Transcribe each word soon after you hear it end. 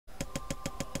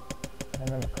I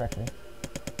remember correctly.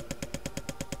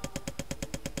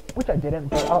 Which I didn't,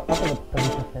 but I'll put the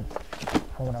resistance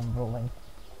for when I'm rolling.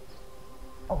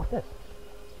 Oh, what's this?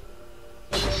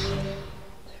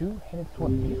 Two-handed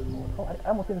sword beast mode. Oh, I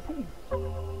almost didn't see.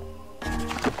 Let's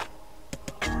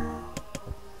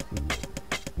see.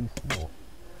 Beast mode.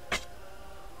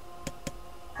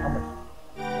 How much?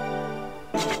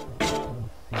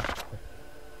 Let's see.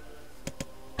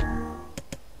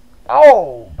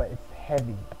 Oh, but it's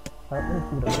heavy. Let me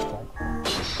see what it looks like.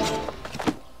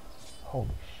 Holy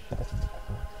shit, that's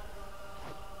ridiculous.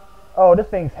 Oh, this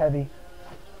thing's heavy.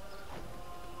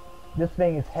 This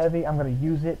thing is heavy. I'm gonna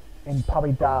use it and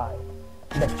probably die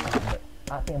next time, but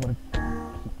I think I'm gonna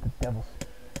keep the devil's spear.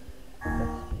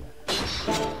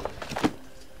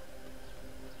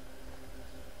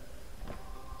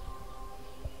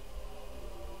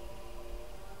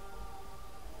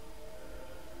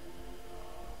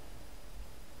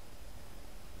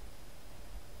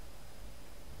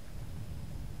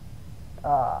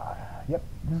 Yep,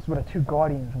 this is where the two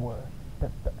guardians were.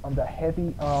 The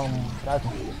heavy, guys.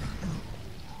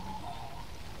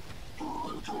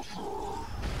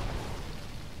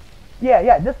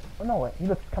 Yeah, this, oh, no, wait, he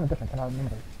looks kind of different than I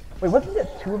remember. Wait, wasn't there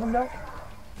two of them, though?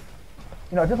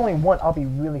 You know, if there's only one, I'll be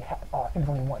really happy. Oh, I think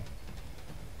there's only one.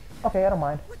 Okay, I don't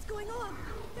mind. What's going on?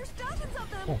 There's dozens of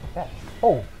them! Oh, what's that?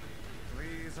 Oh!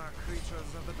 These are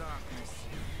creatures of the darkness.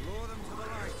 Lure them to the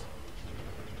light.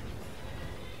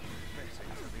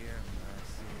 Getting to the end, I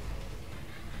see.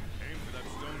 Aim for that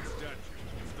stone statue.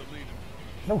 It's the leader.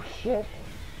 No shit.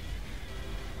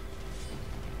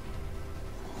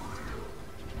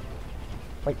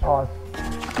 Wait, pause.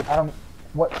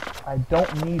 What I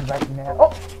don't need right now.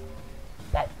 Oh!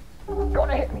 That's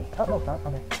gonna hit me. Oh, no, it's not.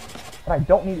 Okay. What I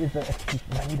don't need is the execution.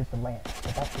 What I need is the land.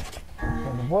 So that's it. It's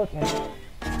going to work, and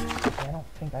I don't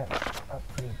think I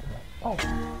upgraded the land. Oh!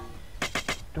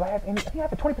 Do I have any? I think I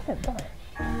have a 20%, don't I?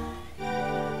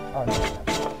 Oh, no.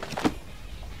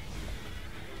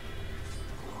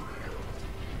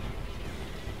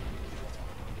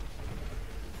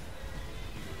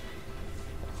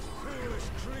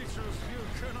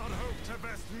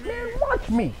 Man, watch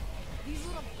me! These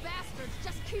little bastards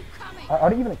just keep coming! Are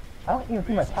they even? I don't even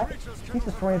see my attack. He's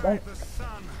destroying his own.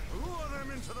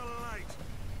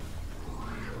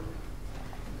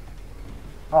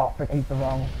 Oh, frick! I used the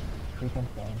wrong freaking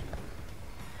thing.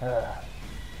 Man,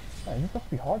 this is supposed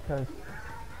to be hard, cause.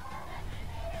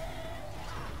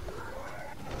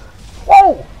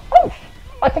 Whoa! Oh!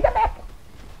 I take that back.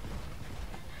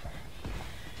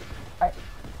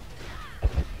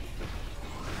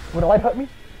 Would the light hurt me?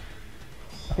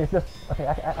 Okay, it's just... Okay,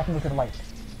 I can look at the light.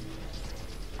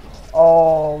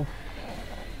 Oh...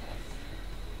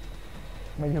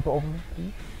 Maybe he'll go over me,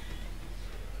 please?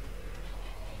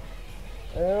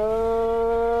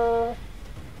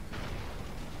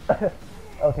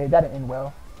 Okay, that didn't end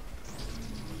well.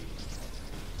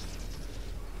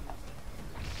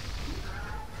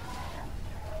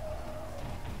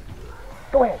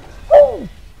 Go ahead. Oh!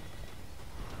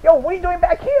 Yo, what are you doing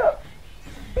back here?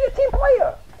 Be a team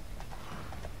player!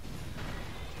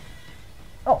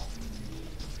 Oh.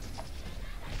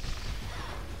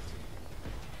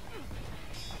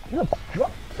 You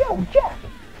drop. Yo, Jack!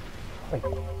 Wait.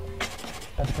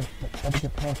 That's a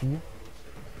good plan for you.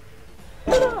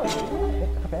 No.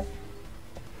 It's okay.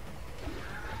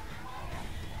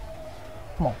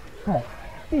 Come on.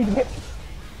 See, you can hit me.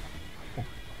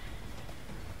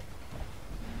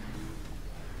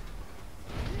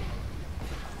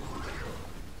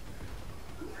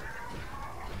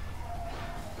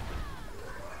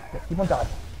 Keep on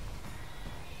dodging.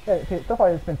 Yeah, okay, so far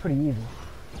it's been pretty easy.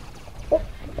 Oh,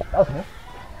 that was me.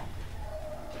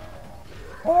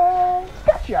 Oh,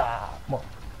 gotcha! Well,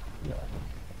 yeah.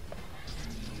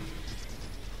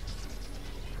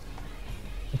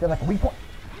 Is there like a weak point?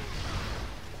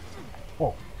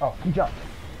 Whoa, oh, he jumped.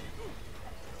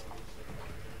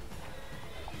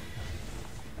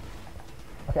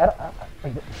 Okay,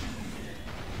 wait.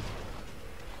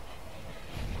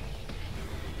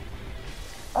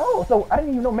 Oh, so I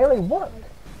didn't even know melee worked.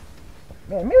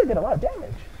 Man, melee did a lot of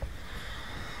damage.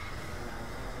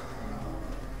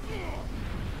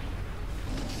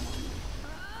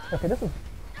 Okay, this is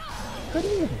pretty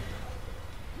easy.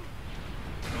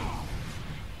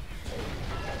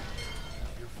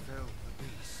 You felled the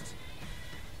beast.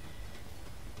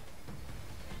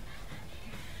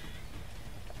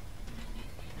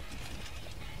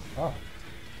 Oh.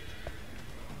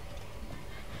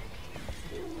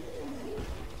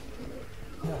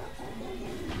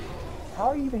 How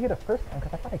are you even here the first time?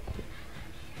 Because I thought I killed.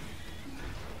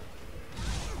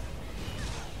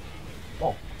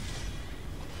 Oh.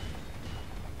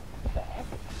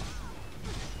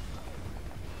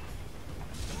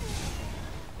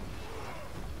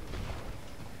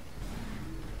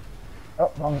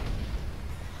 wrong.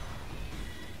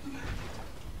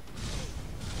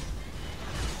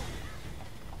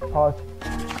 Pause.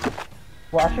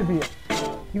 Well, I should be.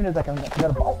 Even as like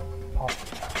another boss. Pause.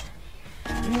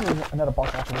 Even as another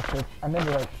boss after this, because I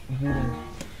remember like reading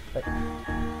like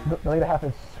the later half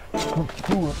is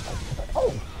slew of, like,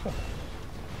 oh shit.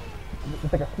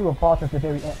 It's like a slew of bosses at the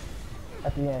very end.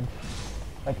 At the end,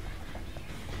 like.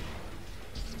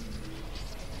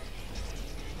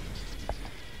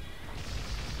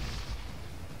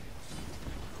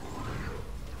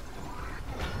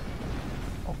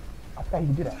 I forgot you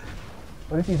can do that.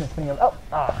 Well, this isn't spinning up. Oh!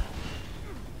 Ah!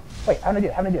 Wait, I have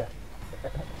an idea,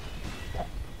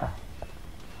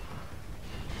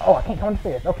 Oh, I can't come up the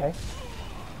stairs. Okay.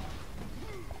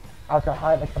 I was gonna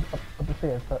hide like up the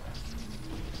stairs, but.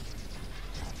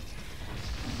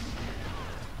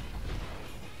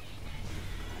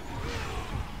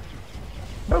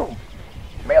 Boom!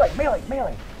 Melee! Melee!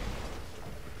 Melee!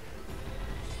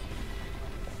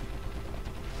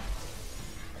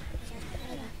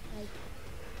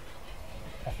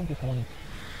 I think this one.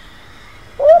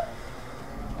 Whoop!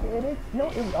 It is. You know,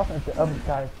 it was awesome if the other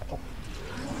guys. Oh.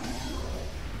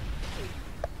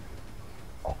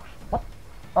 Oh, what?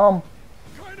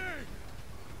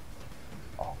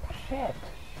 Oh shit!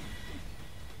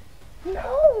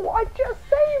 No! I just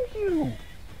saved you!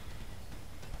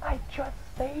 I just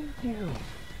saved you!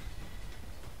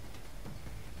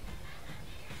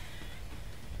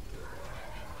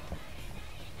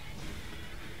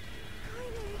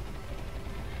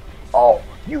 Oh,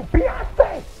 you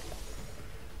Beyonce!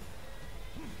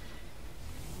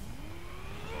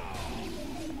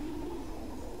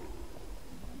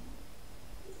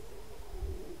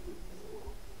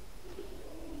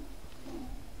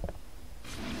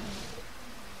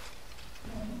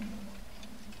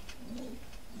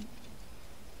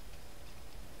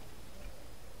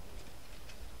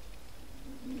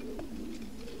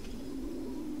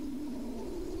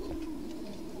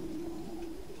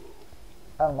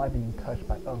 I don't like being touched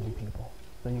by ugly people,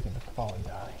 so you can just fall and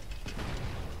die.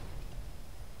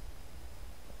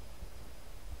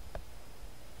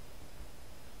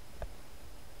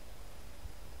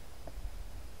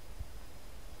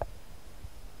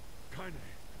 Kaine,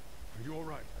 are you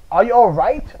alright? Are you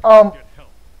alright? Get help.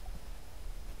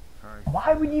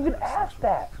 Why would you even ask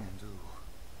that?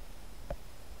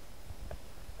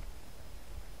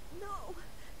 No.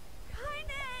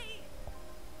 Kaine!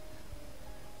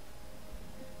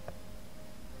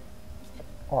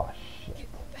 Oh shit.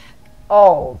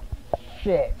 Oh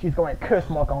shit. She's going curse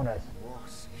mark on us. What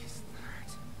is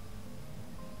that?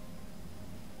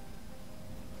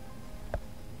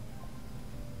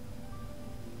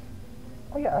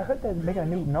 Oh yeah, I heard they're making a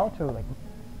new Naruto like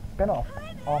spin-off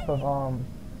off of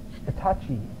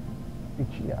Itachi.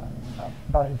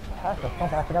 About his past or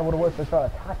something. I forgot what it was, but it's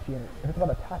about Itachi, and if it's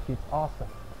about Itachi, it's awesome.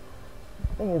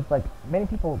 The thing is, like, many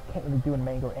people can't really do in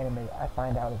manga or anime, I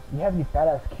find out, is you have these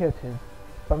badass characters,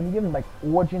 but when you give them, like,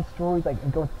 origin stories, like,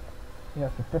 and go, you know,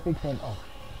 specifics, and, oh,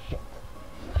 shit.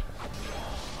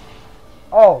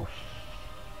 Oh,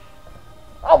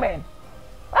 oh, man!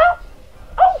 Oh!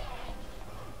 Oh!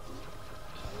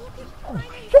 Oh,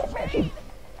 shit, man, she's...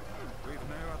 We've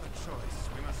no other choice.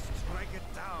 We must strike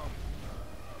it down.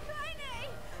 Kaine!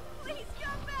 Please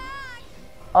come back!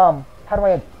 How do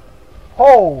I...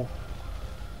 Oh!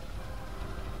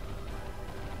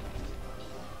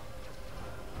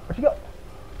 Where'd she go?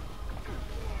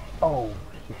 Oh,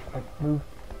 shit. Like, move.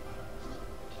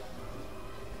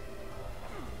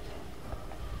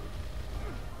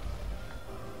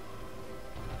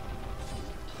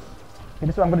 Okay,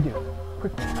 this is what I'm gonna do.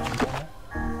 Quickly, I'm gonna take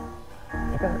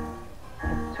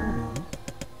two of these.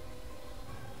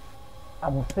 I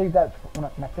will save that when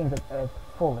my thing's at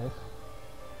fullest.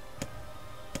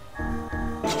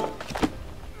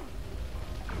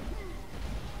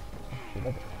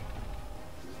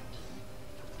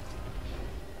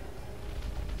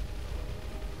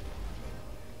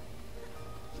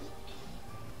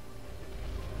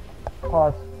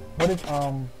 Pause. What is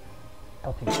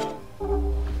LT?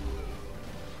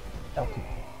 LT.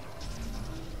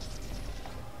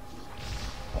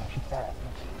 Damn, she's bad.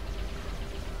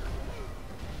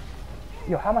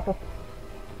 Yo, how am I supposed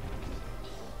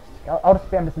to... I'll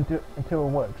just spam this until it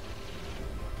works.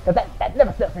 Cause that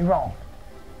never steps me wrong.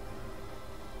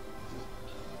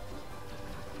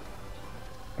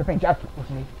 Good thing Jack's with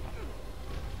me.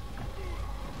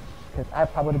 Cause I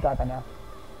probably would have died by now.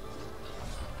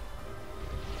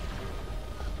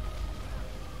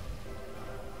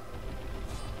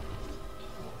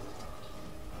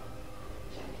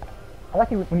 I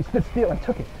like it when he stood still and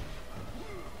took it.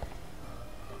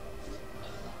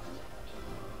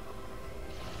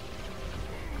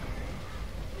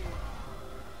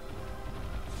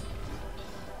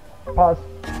 Pause.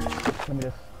 Let me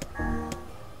just...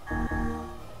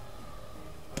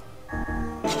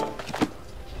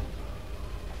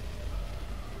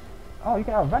 Oh, you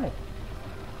can outrun it.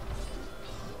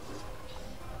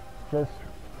 Just...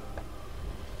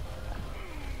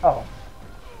 Oh.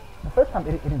 The first time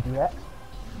it didn't do that.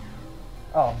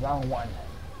 Oh, round one.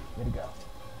 Way to go.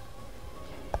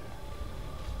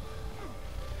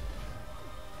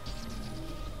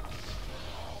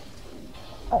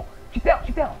 Oh, she's down,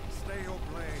 she's down. Stay your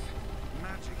blade.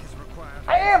 Magic is required.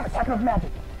 I am attacking with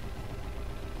magic.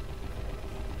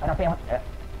 I don't think I'm...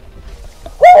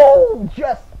 Oh,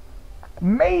 just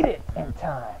made it in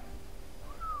time.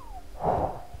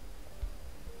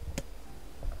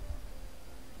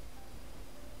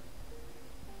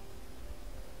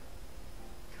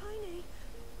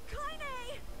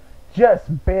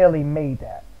 Just barely made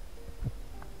that.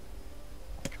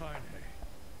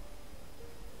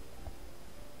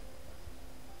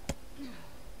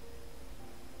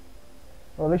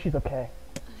 Well, at least she's okay.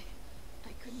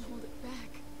 I couldn't hold it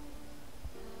back.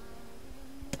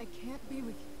 I can't be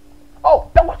with you. Oh,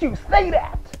 don't you say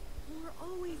that! We're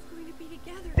always going to be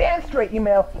together. Damn straight,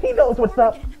 email. He knows what's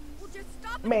up. We'll just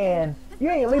stop Man, you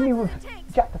ain't leave me with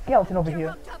Jack the Skeleton over here.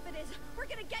 How tough it is. We're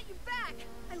gonna get you back.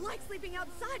 I like sleeping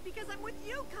outside because I'm with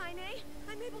you, Kaine.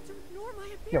 I'm able to ignore my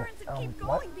appearance and keep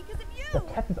going because of you. The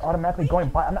text is automatically going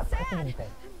by. I'm not pressing anything.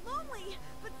 I'm lonely,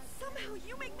 but somehow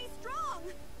you make me strong.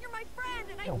 You're my friend,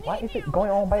 and I need why is you, it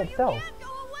going on by so itself? You can't go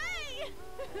away.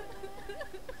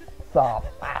 Sob.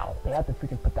 Wow. They have to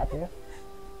freaking put that there.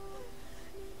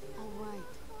 All right.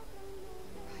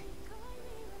 Right.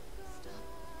 Stop.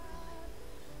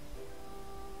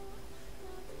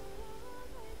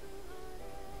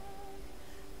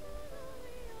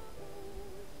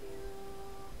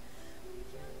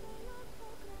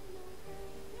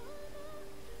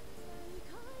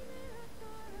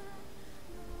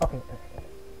 Okay. Thank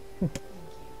you.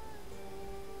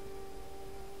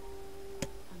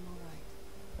 I'm all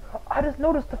right. I just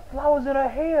noticed the flowers in her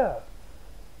hair.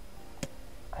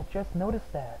 I just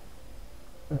noticed that.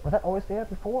 Was that always there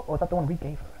before, or was that the one we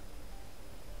gave her?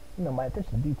 You know, my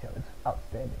attention to detail is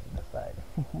outstanding on this side.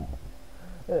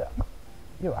 Yeah.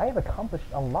 Yo, I have accomplished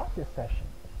a lot this session,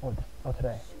 or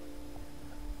today.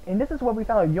 And this is where we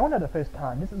found out Yona the first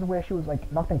time. This is where she was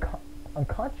like knocked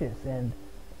unconscious, and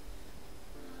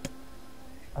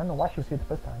I don't know why she was here the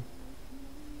first time.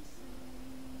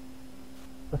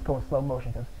 Let's go in slow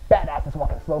motion, because badass is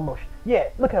walking in slow motion. Yeah,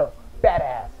 look at her.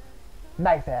 Badass.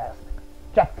 Nice ass.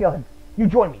 Jack Skeleton, you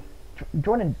join me.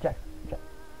 Join in Jack.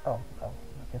 Oh, I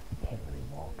guess he can't really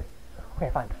walk. Okay,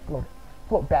 fine.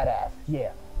 Float badass.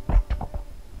 Yeah.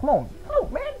 Come on.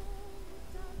 Float, man.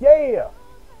 Yeah.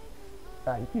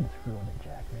 Alright, you just ruined it,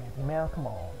 Jack, man. Man, come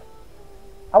on.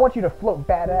 I want you to float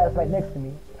badass right next to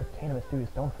me. Obtain a mysterious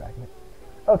stone fragment.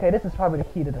 Okay, this is probably the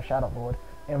key to the Shadow Lord.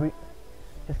 And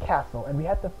his castle. And we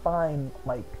have to find,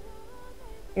 like...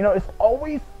 You know, it's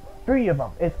always 3 of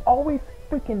them. It's always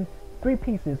freaking 3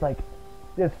 pieces. Like,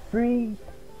 there's 3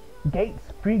 gates,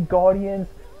 3 guardians,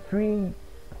 3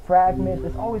 fragments.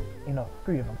 There's always, you know,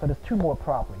 3 of them. So there's 2 more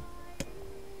probably.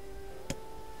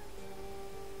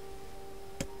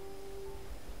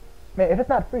 Man, if it's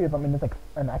not 3 of them, and it's like,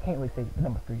 and I can't really say the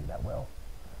number 3 that well.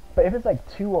 But if it's like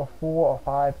 2 or 4 or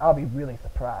 5, I'll be really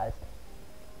surprised.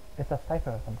 It's a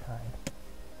cipher of some kind.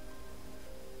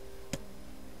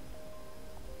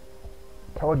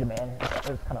 Told you, man. It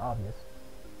was kind of obvious.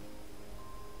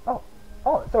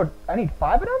 Oh, so I need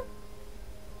 5 of them?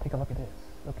 Take a look at this.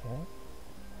 Okay.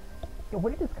 Yo,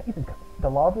 what did this guy even... The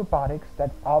Law of Robotics,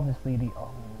 that's obviously the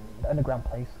underground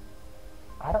place.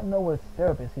 I don't know what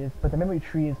Cerebus is, but the memory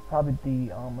tree is probably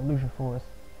the illusion force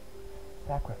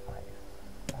sacrifice.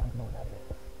 I don't know what that is.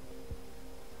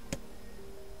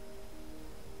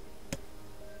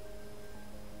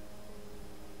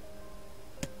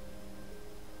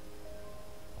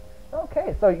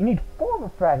 Okay, so you need 4 of the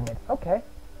fragments. Okay.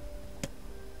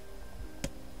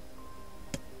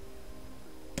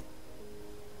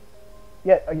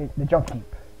 Yeah, the junk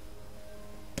heap.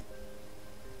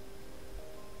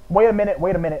 Wait a minute.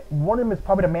 One of them is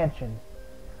probably the mansion.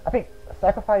 I think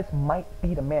sacrifice might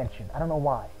be the mansion. I don't know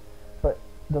why. But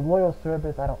the loyal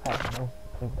service, I have no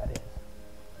clue what that is.